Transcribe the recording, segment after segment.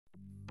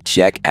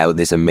Check out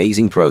this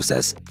amazing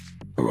process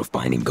for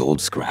refining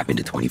gold scrap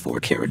into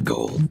 24-karat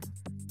gold.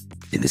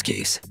 In this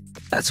case,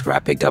 that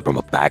scrap picked up from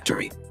a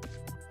factory,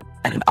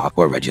 and an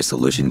Aqua Regia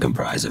solution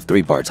comprised of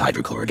 3 parts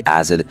hydrochloric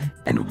acid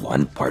and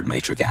 1 part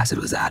nitric acid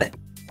was added.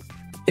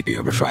 If you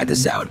ever try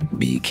this out,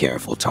 be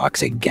careful.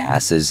 Toxic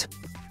gases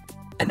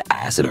and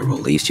acid are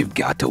released. You've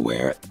got to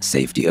wear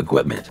safety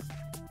equipment.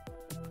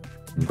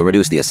 To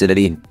reduce the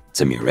acidity,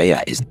 some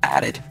urea is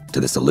added to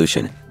the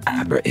solution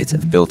after it's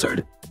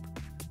filtered.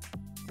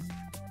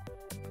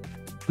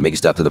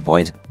 Mixed up to the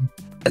point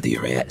that the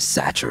urea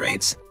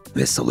saturates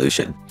this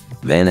solution.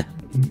 Then,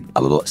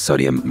 a little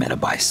sodium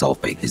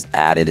metabisulfite is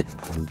added.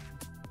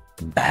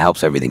 That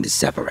helps everything to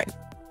separate.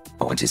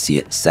 But once you see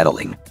it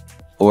settling,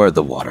 pour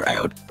the water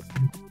out.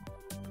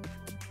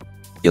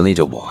 You'll need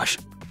to wash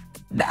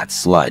that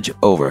sludge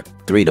over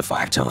 3 to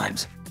 5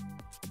 times.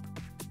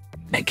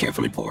 And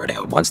carefully pour it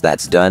out. Once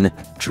that's done,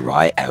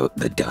 dry out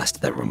the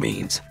dust that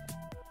remains.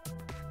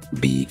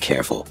 Be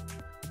careful.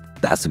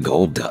 That's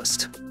gold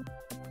dust.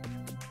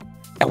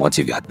 And once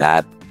you've got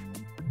that,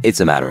 it's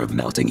a matter of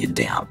melting it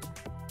down.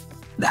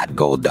 That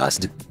gold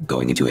dust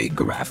going into a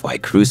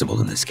graphite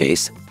crucible in this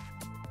case.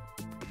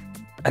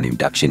 An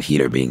induction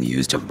heater being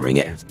used to bring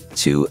it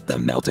to the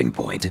melting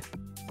point.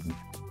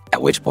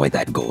 At which point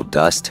that gold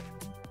dust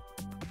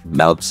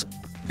melts,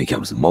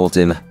 becomes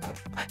molten,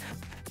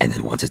 and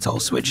then once it's all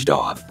switched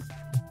off,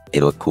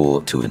 it'll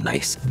cool to a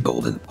nice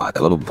golden pot.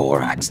 A little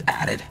borax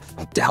added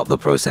to help the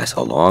process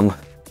along,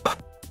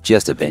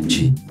 just a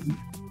pinch.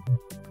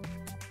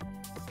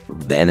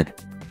 Then,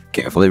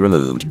 carefully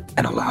removed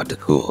and allowed to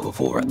cool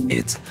before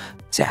it's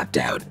tapped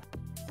out.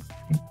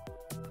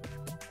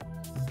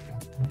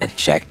 And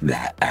check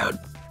that out.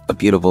 A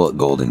beautiful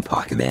golden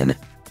puck. Then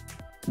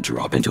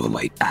drop into a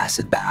light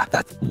acid bath.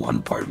 That's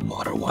 1 part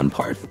water, 1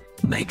 part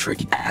nitric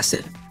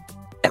acid.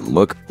 And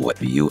look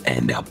what you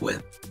end up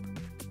with.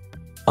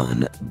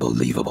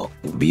 Unbelievable.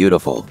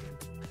 Beautiful.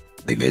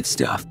 The good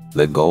stuff.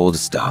 The gold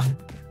stuff.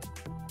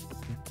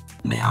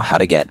 Now, how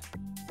to get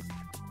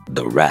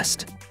the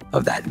rest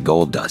of that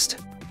gold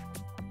dust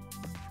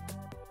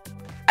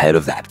out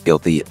of that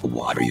filthy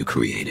water you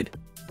created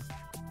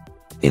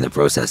in the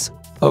process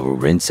of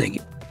rinsing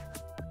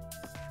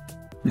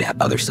that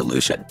other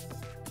solution.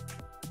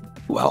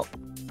 Well,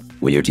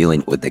 when you're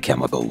dealing with the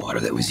chemical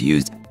water that was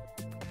used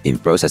in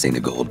processing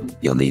the gold,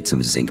 you'll need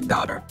some zinc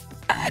powder.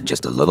 Add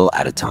just a little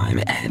at a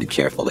time and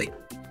carefully,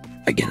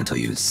 again until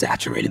you've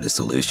saturated the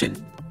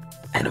solution.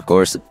 And of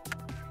course,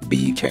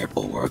 be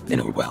careful. Work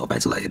in a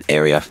well-ventilated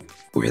area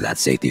where that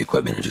safety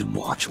equipment and just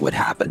watch what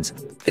happens.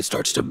 It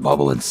starts to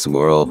bubble and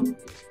swirl,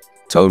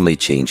 totally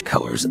change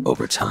colors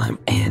over time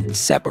and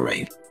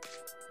separate.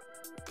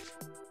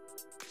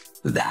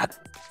 That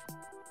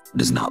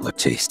does not look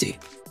tasty.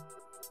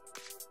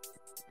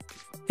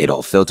 It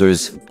all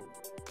filters,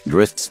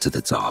 drifts to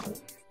the top,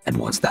 and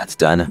once that's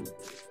done,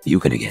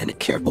 you can again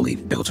carefully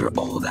filter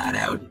all of that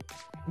out.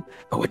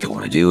 But what you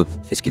want to do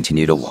is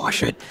continue to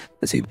wash it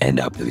until you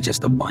end up with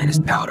just the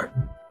finest powder.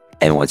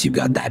 And once you've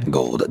got that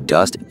gold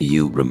dust,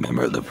 you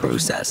remember the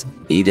process.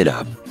 Heat it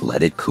up,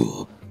 let it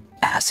cool,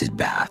 acid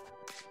bath.